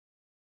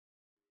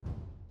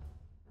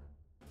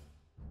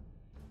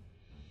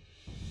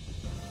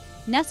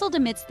Nestled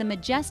amidst the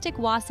majestic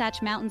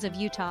Wasatch Mountains of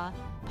Utah,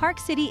 Park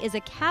City is a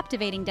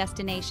captivating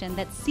destination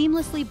that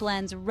seamlessly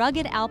blends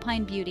rugged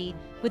alpine beauty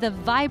with a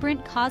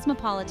vibrant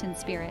cosmopolitan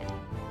spirit.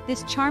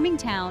 This charming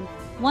town,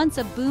 once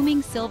a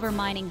booming silver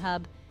mining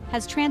hub,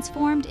 has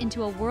transformed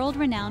into a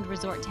world-renowned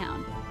resort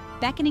town,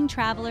 beckoning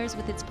travelers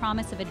with its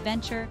promise of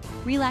adventure,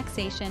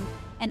 relaxation,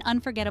 and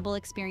unforgettable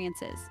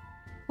experiences.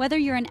 Whether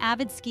you're an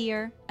avid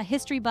skier, a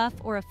history buff,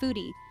 or a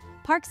foodie,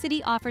 Park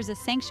City offers a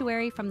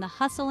sanctuary from the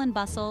hustle and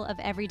bustle of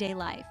everyday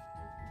life.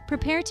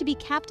 Prepare to be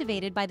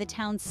captivated by the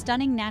town's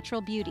stunning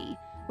natural beauty,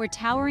 where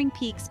towering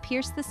peaks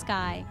pierce the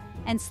sky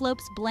and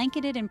slopes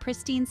blanketed in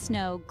pristine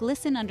snow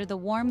glisten under the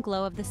warm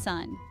glow of the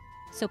sun.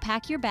 So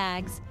pack your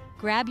bags,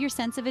 grab your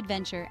sense of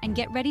adventure, and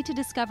get ready to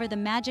discover the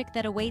magic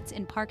that awaits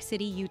in Park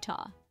City,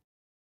 Utah.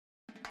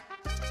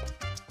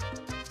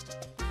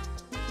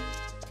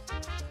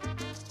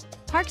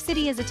 Park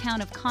City is a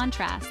town of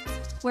contrasts,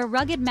 where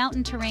rugged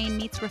mountain terrain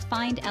meets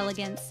refined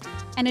elegance,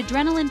 and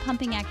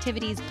adrenaline-pumping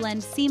activities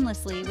blend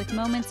seamlessly with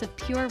moments of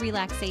pure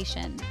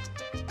relaxation.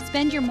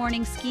 Spend your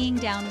morning skiing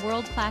down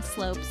world-class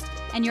slopes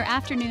and your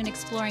afternoon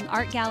exploring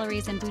art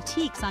galleries and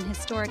boutiques on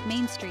historic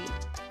Main Street.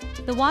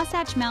 The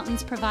Wasatch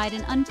Mountains provide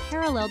an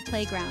unparalleled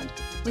playground,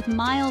 with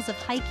miles of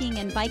hiking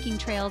and biking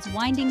trails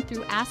winding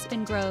through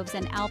aspen groves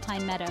and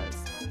alpine meadows.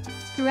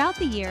 Throughout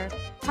the year,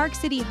 Park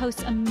City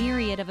hosts a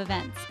myriad of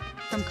events,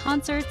 from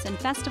concerts and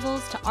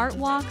festivals to art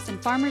walks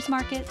and farmers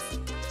markets.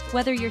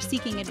 Whether you're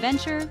seeking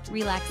adventure,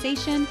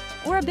 relaxation,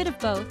 or a bit of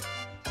both,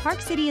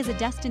 Park City is a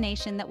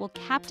destination that will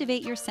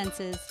captivate your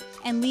senses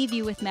and leave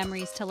you with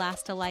memories to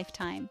last a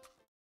lifetime.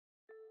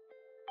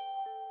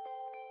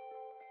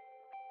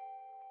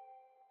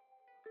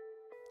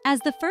 As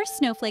the first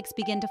snowflakes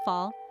begin to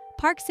fall,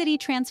 Park City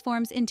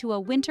transforms into a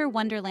winter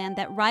wonderland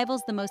that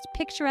rivals the most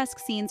picturesque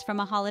scenes from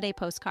a holiday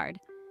postcard.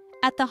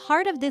 At the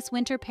heart of this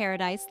winter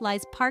paradise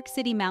lies Park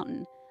City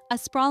Mountain, a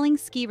sprawling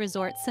ski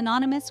resort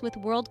synonymous with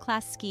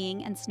world-class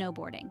skiing and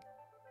snowboarding.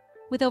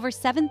 With over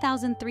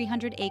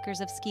 7,300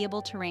 acres of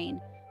skiable terrain,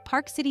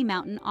 Park City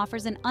Mountain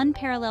offers an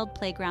unparalleled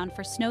playground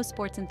for snow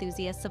sports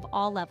enthusiasts of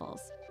all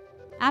levels.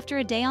 After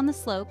a day on the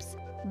slopes,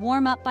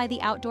 warm up by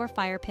the outdoor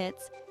fire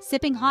pits,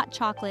 sipping hot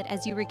chocolate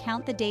as you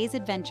recount the day's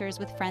adventures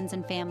with friends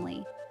and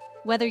family.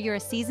 Whether you're a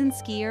seasoned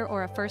skier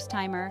or a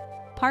first-timer,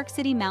 Park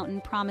City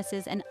Mountain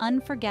promises an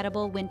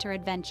unforgettable winter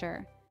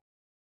adventure.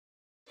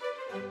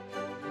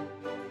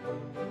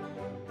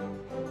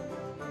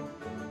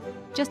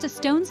 Just a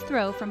stone's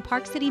throw from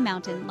Park City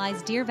Mountain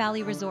lies Deer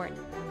Valley Resort,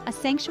 a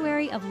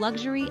sanctuary of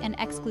luxury and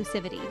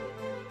exclusivity.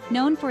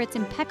 Known for its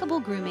impeccable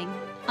grooming,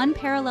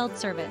 unparalleled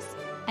service,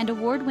 and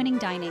award-winning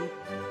dining,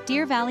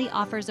 Deer Valley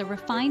offers a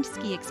refined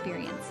ski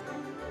experience.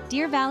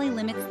 Deer Valley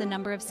limits the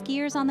number of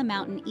skiers on the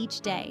mountain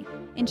each day,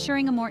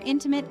 ensuring a more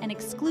intimate and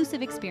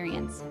exclusive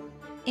experience.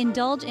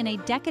 Indulge in a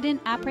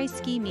decadent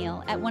après-ski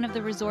meal at one of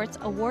the resort's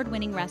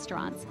award-winning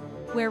restaurants,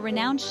 where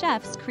renowned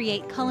chefs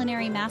create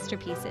culinary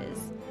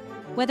masterpieces.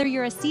 Whether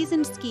you're a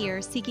seasoned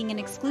skier seeking an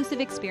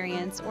exclusive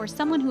experience or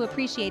someone who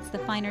appreciates the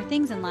finer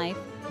things in life,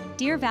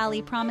 Deer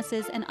Valley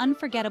promises an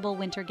unforgettable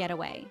winter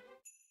getaway.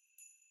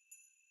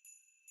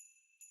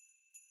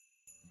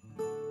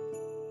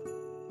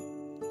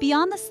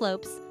 Beyond the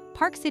slopes,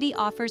 Park City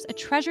offers a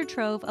treasure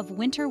trove of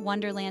winter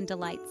wonderland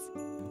delights.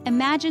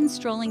 Imagine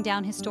strolling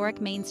down historic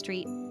Main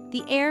Street,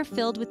 the air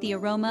filled with the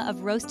aroma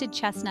of roasted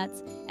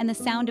chestnuts and the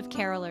sound of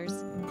carolers.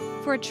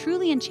 For a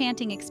truly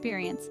enchanting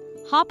experience,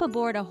 hop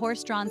aboard a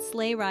horse-drawn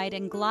sleigh ride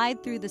and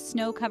glide through the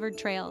snow-covered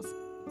trails.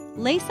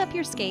 Lace up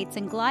your skates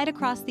and glide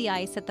across the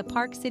ice at the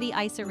Park City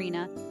Ice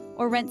Arena,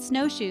 or rent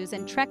snowshoes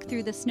and trek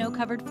through the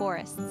snow-covered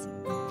forests.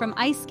 From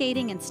ice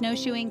skating and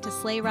snowshoeing to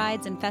sleigh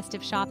rides and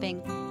festive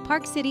shopping,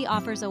 Park City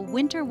offers a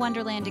winter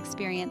wonderland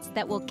experience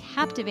that will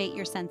captivate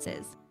your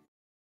senses.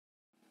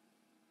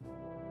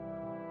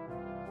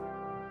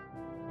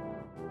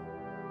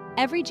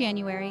 Every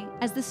January,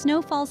 as the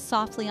snow falls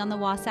softly on the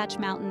Wasatch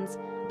Mountains,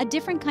 a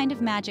different kind of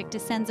magic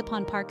descends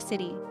upon Park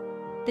City.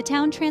 The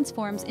town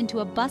transforms into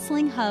a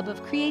bustling hub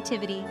of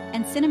creativity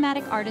and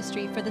cinematic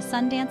artistry for the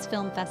Sundance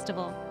Film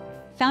Festival.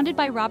 Founded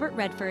by Robert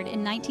Redford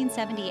in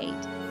 1978,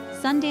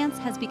 Sundance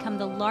has become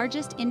the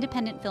largest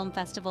independent film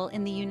festival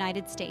in the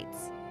United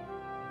States.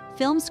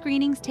 Film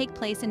screenings take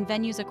place in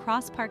venues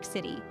across Park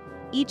City,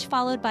 each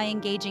followed by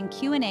engaging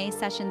Q&A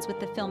sessions with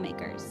the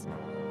filmmakers.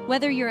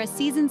 Whether you're a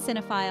seasoned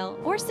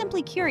cinephile or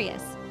simply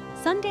curious,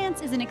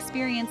 Sundance is an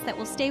experience that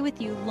will stay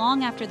with you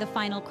long after the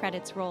final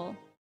credits roll.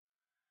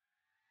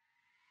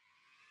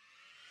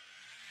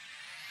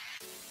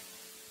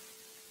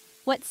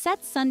 What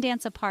sets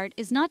Sundance apart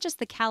is not just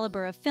the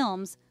caliber of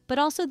films, but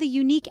also the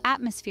unique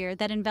atmosphere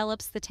that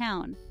envelops the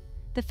town.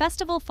 The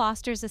festival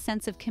fosters a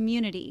sense of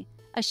community,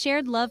 a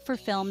shared love for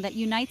film that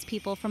unites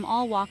people from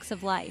all walks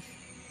of life.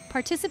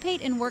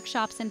 Participate in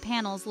workshops and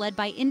panels led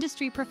by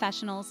industry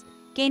professionals,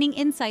 gaining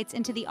insights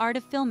into the art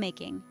of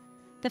filmmaking.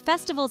 The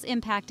festival's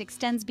impact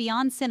extends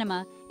beyond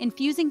cinema,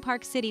 infusing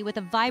Park City with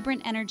a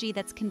vibrant energy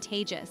that's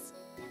contagious.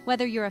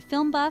 Whether you're a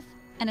film buff,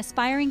 an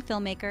aspiring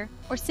filmmaker,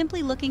 or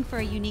simply looking for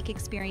a unique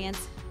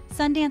experience,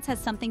 Sundance has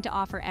something to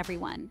offer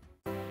everyone.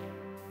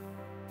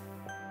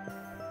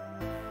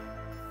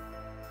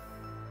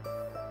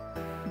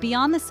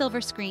 Beyond the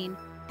silver screen,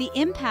 the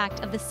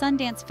impact of the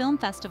Sundance Film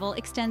Festival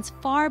extends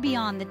far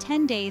beyond the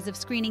 10 days of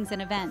screenings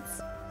and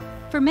events.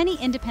 For many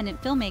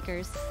independent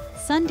filmmakers,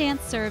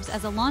 Sundance serves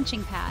as a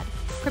launching pad,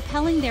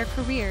 propelling their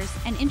careers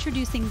and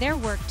introducing their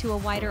work to a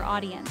wider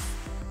audience.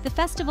 The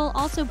festival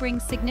also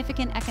brings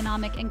significant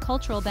economic and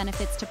cultural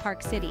benefits to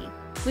Park City,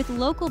 with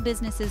local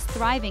businesses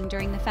thriving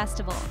during the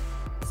festival.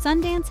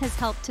 Sundance has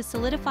helped to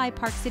solidify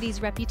Park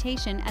City's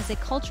reputation as a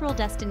cultural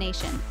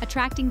destination,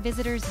 attracting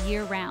visitors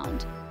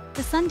year-round.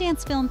 The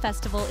Sundance Film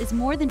Festival is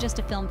more than just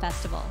a film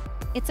festival.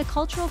 It's a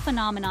cultural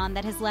phenomenon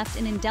that has left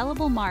an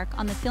indelible mark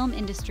on the film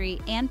industry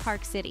and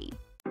Park City.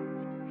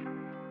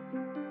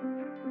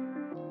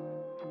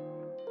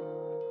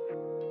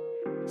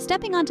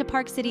 Stepping onto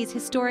Park City's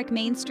historic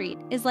Main Street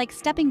is like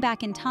stepping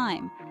back in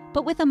time,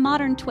 but with a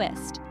modern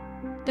twist.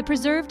 The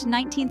preserved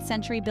 19th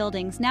century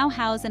buildings now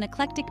house an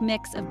eclectic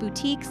mix of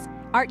boutiques,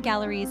 art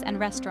galleries, and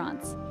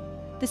restaurants.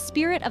 The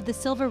spirit of the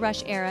Silver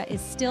Rush era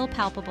is still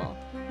palpable,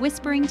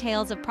 whispering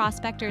tales of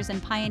prospectors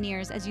and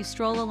pioneers as you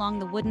stroll along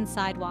the wooden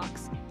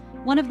sidewalks.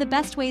 One of the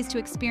best ways to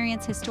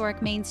experience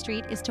historic Main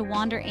Street is to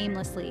wander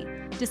aimlessly,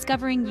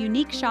 discovering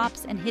unique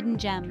shops and hidden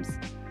gems.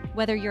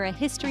 Whether you're a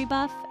history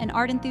buff, an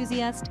art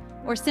enthusiast,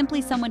 or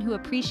simply someone who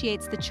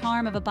appreciates the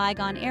charm of a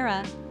bygone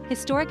era,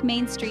 historic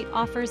Main Street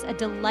offers a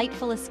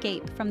delightful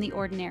escape from the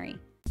ordinary.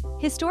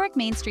 Historic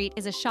Main Street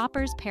is a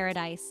shopper's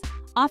paradise,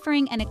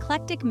 offering an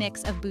eclectic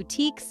mix of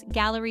boutiques,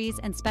 galleries,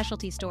 and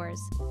specialty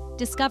stores.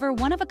 Discover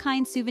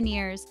one-of-a-kind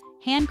souvenirs,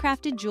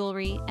 handcrafted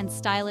jewelry, and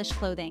stylish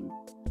clothing.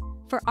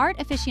 For art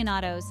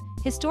aficionados,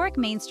 historic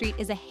Main Street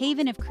is a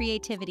haven of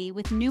creativity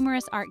with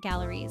numerous art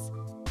galleries.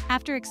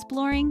 After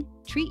exploring,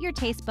 treat your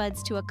taste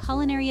buds to a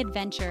culinary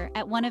adventure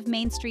at one of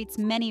Main Street's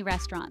many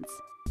restaurants.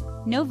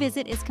 No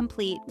visit is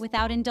complete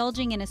without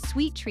indulging in a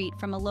sweet treat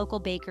from a local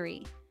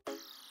bakery.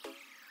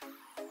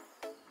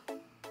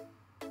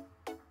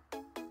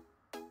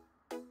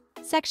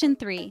 Section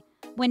 3.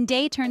 When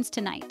Day Turns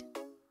to Night.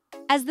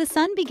 As the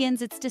sun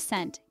begins its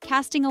descent,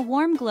 casting a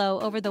warm glow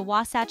over the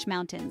Wasatch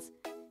Mountains,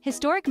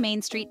 historic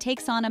Main Street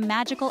takes on a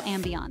magical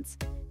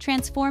ambiance,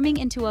 transforming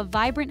into a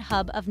vibrant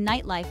hub of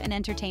nightlife and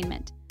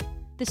entertainment.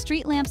 The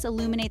street lamps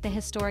illuminate the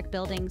historic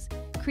buildings,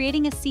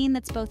 creating a scene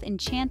that's both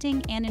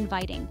enchanting and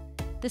inviting.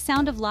 The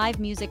sound of live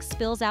music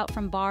spills out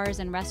from bars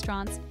and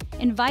restaurants,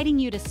 inviting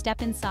you to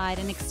step inside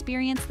and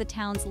experience the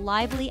town's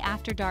lively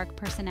after-dark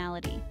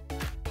personality.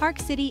 Park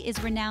City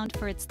is renowned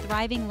for its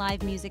thriving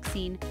live music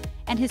scene,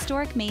 and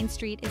historic Main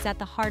Street is at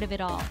the heart of it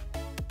all.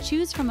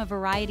 Choose from a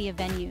variety of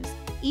venues,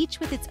 each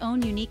with its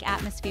own unique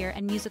atmosphere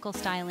and musical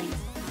stylings.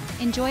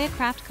 Enjoy a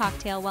craft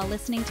cocktail while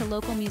listening to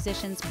local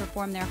musicians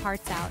perform their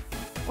hearts out,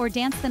 or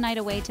dance the night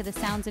away to the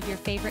sounds of your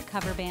favorite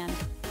cover band.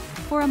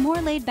 For a more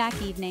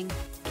laid-back evening,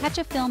 catch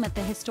a film at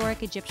the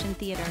historic Egyptian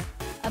Theater,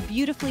 a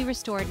beautifully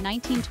restored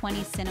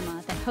 1920s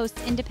cinema that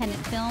hosts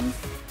independent films,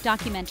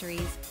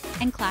 documentaries,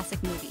 and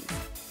classic movies.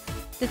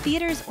 The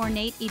theater's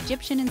ornate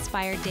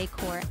Egyptian-inspired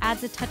decor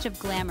adds a touch of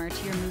glamour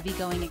to your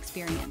movie-going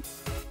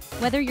experience.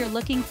 Whether you're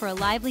looking for a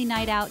lively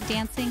night out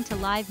dancing to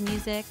live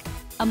music,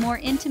 a more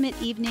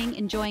intimate evening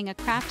enjoying a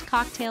craft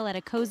cocktail at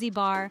a cozy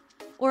bar,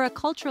 or a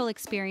cultural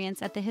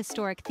experience at the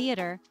historic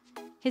theater,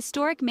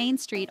 historic Main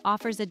Street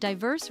offers a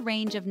diverse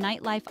range of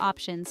nightlife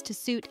options to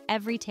suit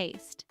every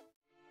taste.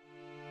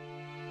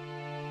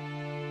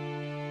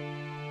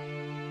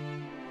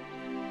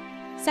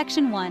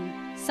 Section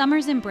 1.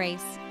 Summer's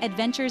Embrace,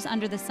 Adventures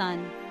Under the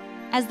Sun.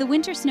 As the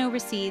winter snow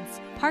recedes,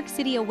 Park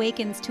City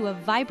awakens to a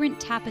vibrant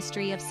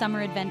tapestry of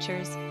summer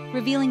adventures,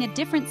 revealing a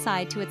different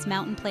side to its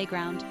mountain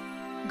playground.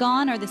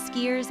 Gone are the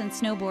skiers and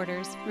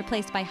snowboarders,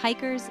 replaced by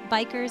hikers,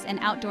 bikers, and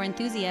outdoor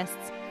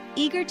enthusiasts,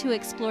 eager to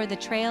explore the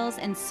trails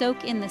and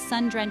soak in the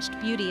sun-drenched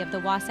beauty of the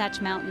Wasatch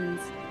Mountains.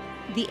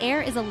 The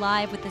air is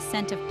alive with the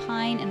scent of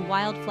pine and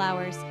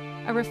wildflowers,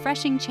 a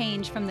refreshing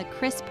change from the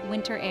crisp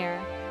winter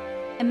air.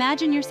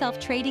 Imagine yourself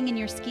trading in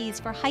your skis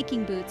for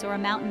hiking boots or a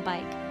mountain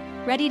bike,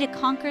 ready to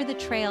conquer the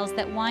trails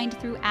that wind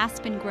through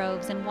aspen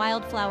groves and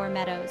wildflower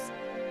meadows.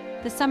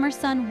 The summer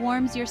sun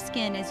warms your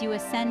skin as you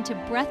ascend to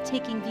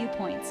breathtaking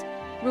viewpoints,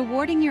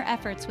 rewarding your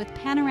efforts with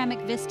panoramic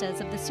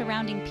vistas of the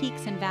surrounding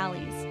peaks and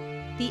valleys.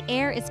 The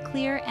air is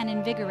clear and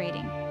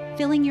invigorating,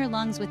 filling your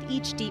lungs with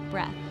each deep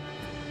breath.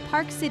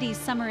 Park City's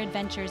summer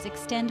adventures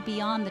extend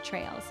beyond the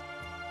trails.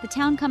 The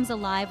town comes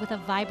alive with a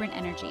vibrant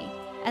energy,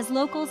 as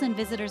locals and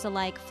visitors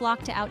alike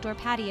flock to outdoor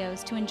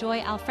patios to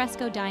enjoy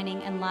alfresco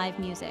dining and live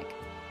music.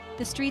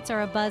 The streets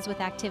are abuzz with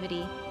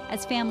activity,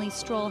 as families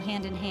stroll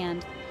hand in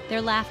hand,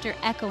 their laughter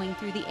echoing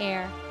through the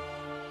air.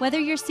 Whether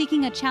you're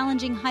seeking a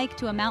challenging hike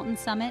to a mountain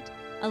summit,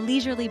 a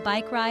leisurely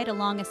bike ride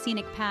along a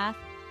scenic path,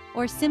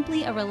 or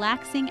simply a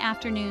relaxing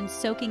afternoon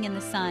soaking in the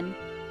sun,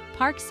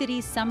 Park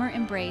City's summer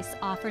embrace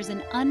offers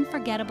an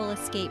unforgettable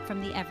escape from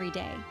the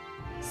everyday.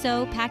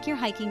 So pack your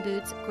hiking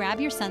boots, grab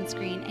your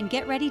sunscreen, and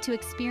get ready to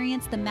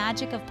experience the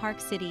magic of Park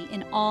City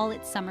in all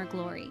its summer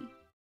glory.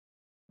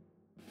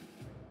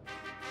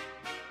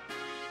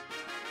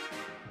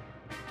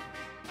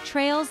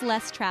 trails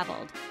less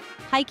traveled,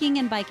 hiking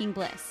and biking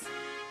bliss.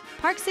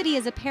 Park City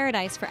is a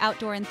paradise for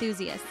outdoor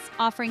enthusiasts,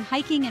 offering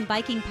hiking and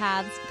biking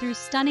paths through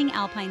stunning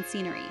alpine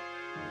scenery.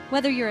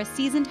 Whether you're a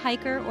seasoned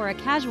hiker or a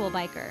casual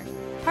biker,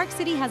 Park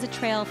City has a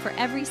trail for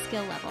every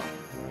skill level.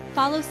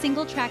 Follow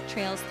single-track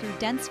trails through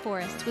dense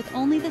forests with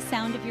only the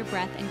sound of your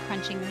breath and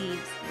crunching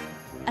leaves.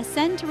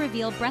 Ascend to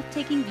reveal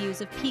breathtaking views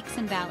of peaks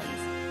and valleys.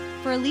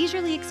 For a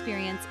leisurely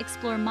experience,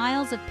 explore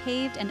miles of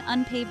paved and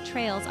unpaved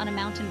trails on a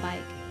mountain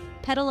bike.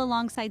 Pedal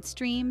alongside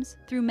streams,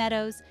 through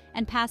meadows,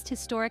 and past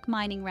historic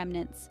mining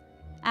remnants.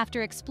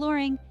 After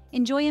exploring,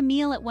 enjoy a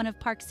meal at one of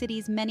Park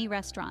City's many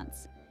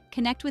restaurants.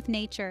 Connect with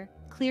nature,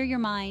 clear your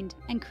mind,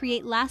 and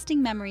create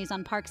lasting memories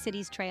on Park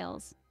City's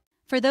trails.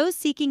 For those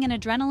seeking an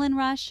adrenaline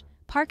rush,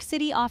 Park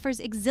City offers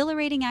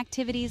exhilarating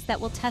activities that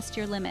will test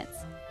your limits.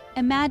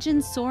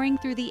 Imagine soaring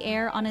through the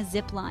air on a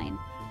zip line,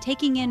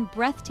 taking in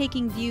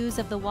breathtaking views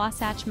of the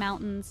Wasatch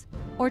Mountains,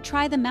 or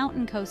try the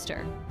Mountain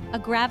Coaster, a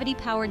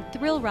gravity-powered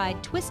thrill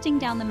ride twisting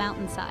down the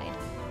mountainside.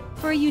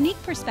 For a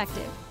unique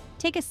perspective,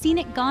 take a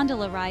scenic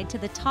gondola ride to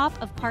the top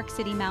of Park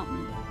City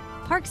Mountain.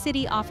 Park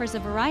City offers a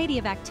variety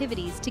of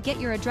activities to get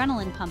your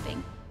adrenaline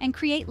pumping and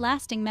create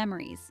lasting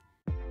memories.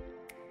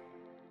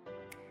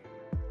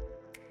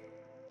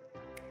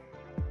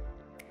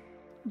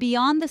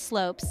 Beyond the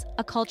slopes,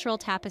 a cultural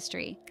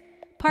tapestry.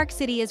 Park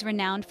City is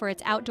renowned for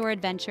its outdoor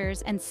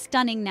adventures and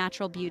stunning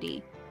natural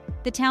beauty.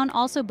 The town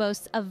also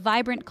boasts a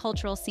vibrant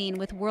cultural scene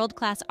with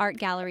world-class art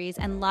galleries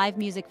and live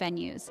music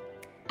venues.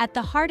 At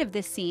the heart of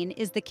this scene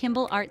is the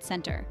Kimball Art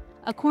Center,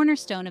 a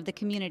cornerstone of the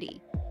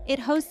community. It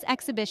hosts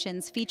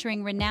exhibitions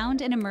featuring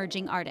renowned and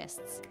emerging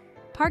artists.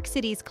 Park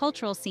City's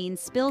cultural scene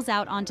spills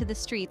out onto the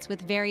streets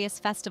with various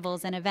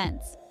festivals and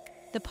events.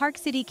 The Park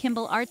City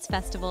Kimball Arts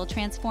Festival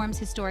transforms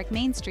historic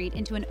Main Street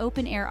into an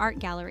open-air art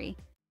gallery.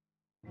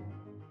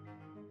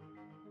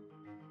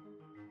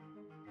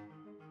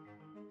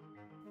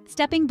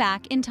 Stepping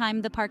back in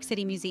time, the Park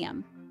City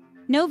Museum.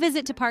 No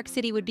visit to Park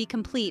City would be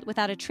complete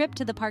without a trip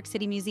to the Park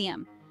City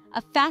Museum,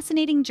 a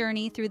fascinating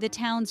journey through the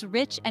town's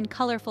rich and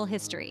colorful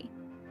history.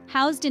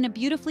 Housed in a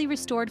beautifully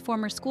restored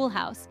former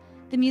schoolhouse,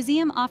 the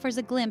museum offers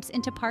a glimpse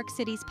into Park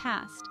City's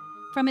past,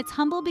 from its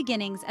humble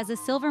beginnings as a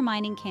silver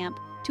mining camp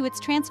to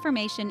its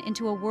transformation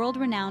into a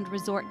world-renowned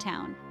resort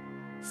town.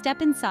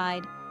 Step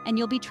inside, and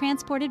you'll be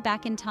transported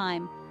back in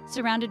time,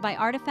 surrounded by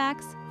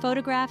artifacts,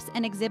 photographs,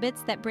 and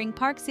exhibits that bring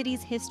Park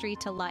City's history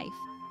to life.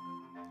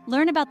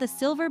 Learn about the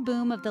silver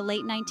boom of the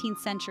late 19th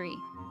century,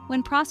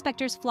 when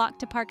prospectors flocked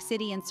to Park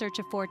City in search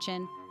of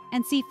fortune,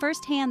 and see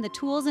firsthand the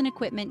tools and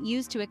equipment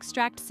used to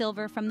extract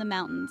silver from the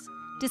mountains.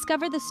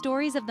 Discover the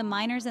stories of the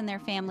miners and their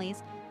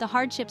families, the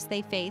hardships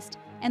they faced,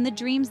 and the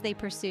dreams they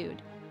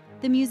pursued.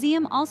 The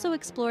museum also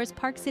explores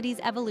Park City's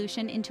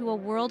evolution into a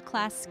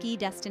world-class ski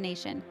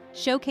destination,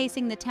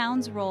 showcasing the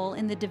town's role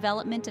in the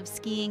development of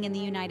skiing in the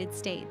United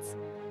States.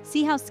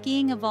 See how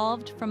skiing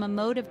evolved from a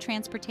mode of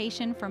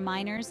transportation for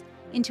miners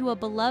into a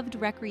beloved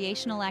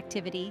recreational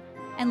activity,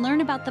 and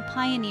learn about the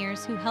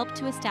pioneers who helped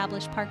to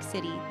establish Park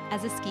City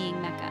as a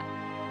skiing mecca.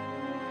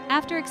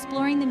 After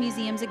exploring the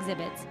museum's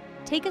exhibits,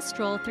 take a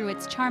stroll through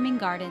its charming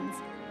gardens,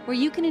 where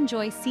you can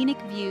enjoy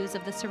scenic views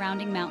of the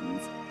surrounding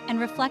mountains and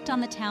reflect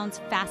on the town's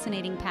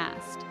fascinating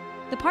past.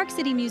 The Park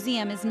City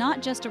Museum is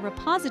not just a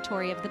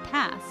repository of the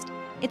past,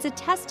 it's a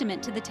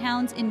testament to the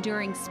town's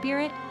enduring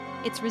spirit,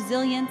 its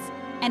resilience,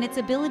 and its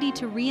ability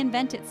to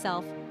reinvent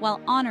itself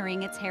while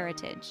honoring its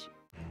heritage.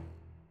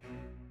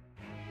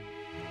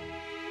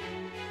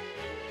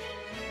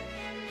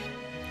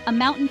 A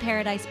mountain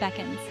paradise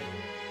beckons.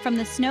 From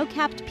the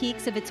snow-capped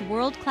peaks of its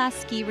world-class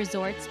ski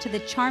resorts to the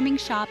charming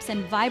shops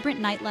and vibrant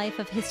nightlife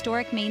of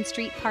historic Main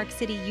Street, Park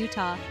City,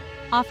 Utah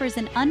offers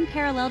an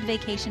unparalleled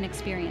vacation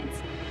experience.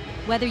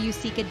 Whether you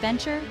seek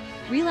adventure,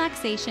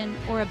 relaxation,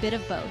 or a bit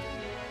of both,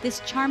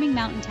 this charming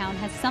mountain town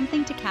has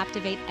something to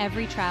captivate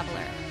every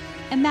traveler.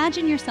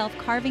 Imagine yourself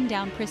carving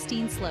down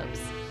pristine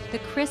slopes, the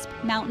crisp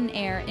mountain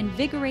air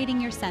invigorating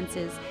your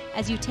senses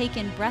as you take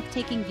in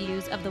breathtaking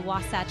views of the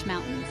Wasatch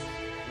Mountains.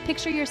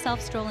 Picture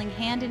yourself strolling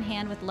hand in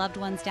hand with loved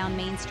ones down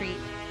Main Street,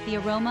 the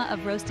aroma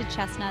of roasted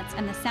chestnuts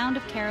and the sound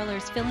of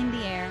carolers filling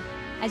the air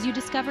as you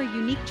discover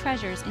unique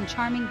treasures in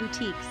charming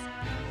boutiques.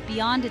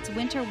 Beyond its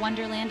winter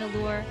wonderland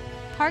allure,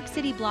 Park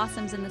City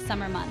blossoms in the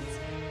summer months,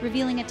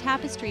 revealing a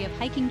tapestry of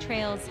hiking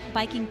trails,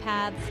 biking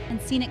paths,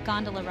 and scenic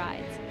gondola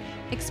rides.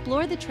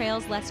 Explore the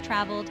trails less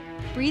traveled,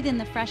 breathe in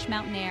the fresh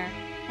mountain air,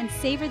 and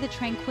savor the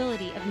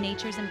tranquility of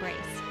nature's embrace.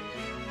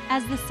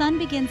 As the sun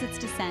begins its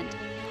descent,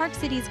 Park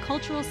City's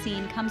cultural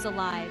scene comes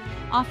alive,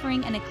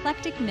 offering an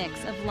eclectic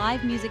mix of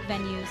live music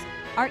venues,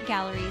 art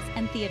galleries,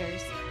 and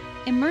theaters.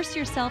 Immerse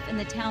yourself in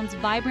the town's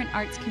vibrant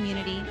arts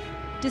community,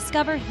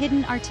 discover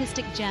hidden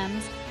artistic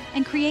gems,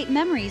 and create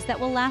memories that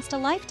will last a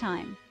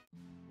lifetime.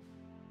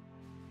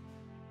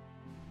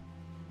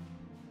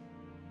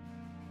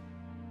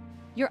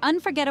 Your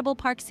unforgettable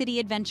Park City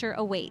adventure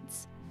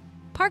awaits.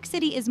 Park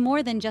City is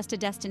more than just a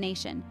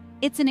destination.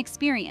 It's an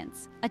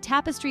experience, a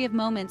tapestry of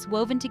moments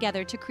woven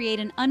together to create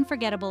an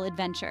unforgettable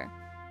adventure.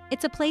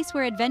 It's a place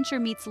where adventure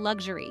meets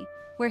luxury,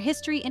 where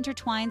history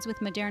intertwines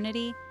with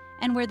modernity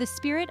and where the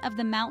spirit of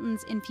the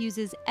mountains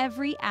infuses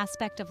every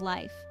aspect of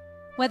life.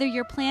 Whether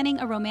you're planning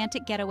a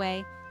romantic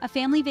getaway, a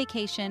family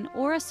vacation,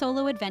 or a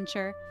solo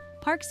adventure,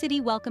 Park City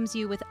welcomes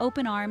you with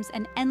open arms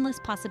and endless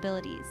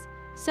possibilities.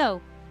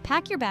 So,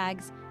 pack your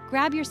bags,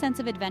 grab your sense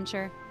of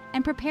adventure,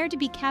 and prepare to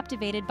be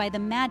captivated by the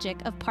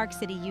magic of Park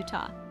City,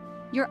 Utah.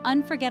 Your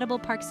unforgettable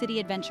Park City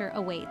adventure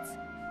awaits.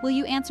 Will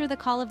you answer the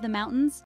call of the mountains?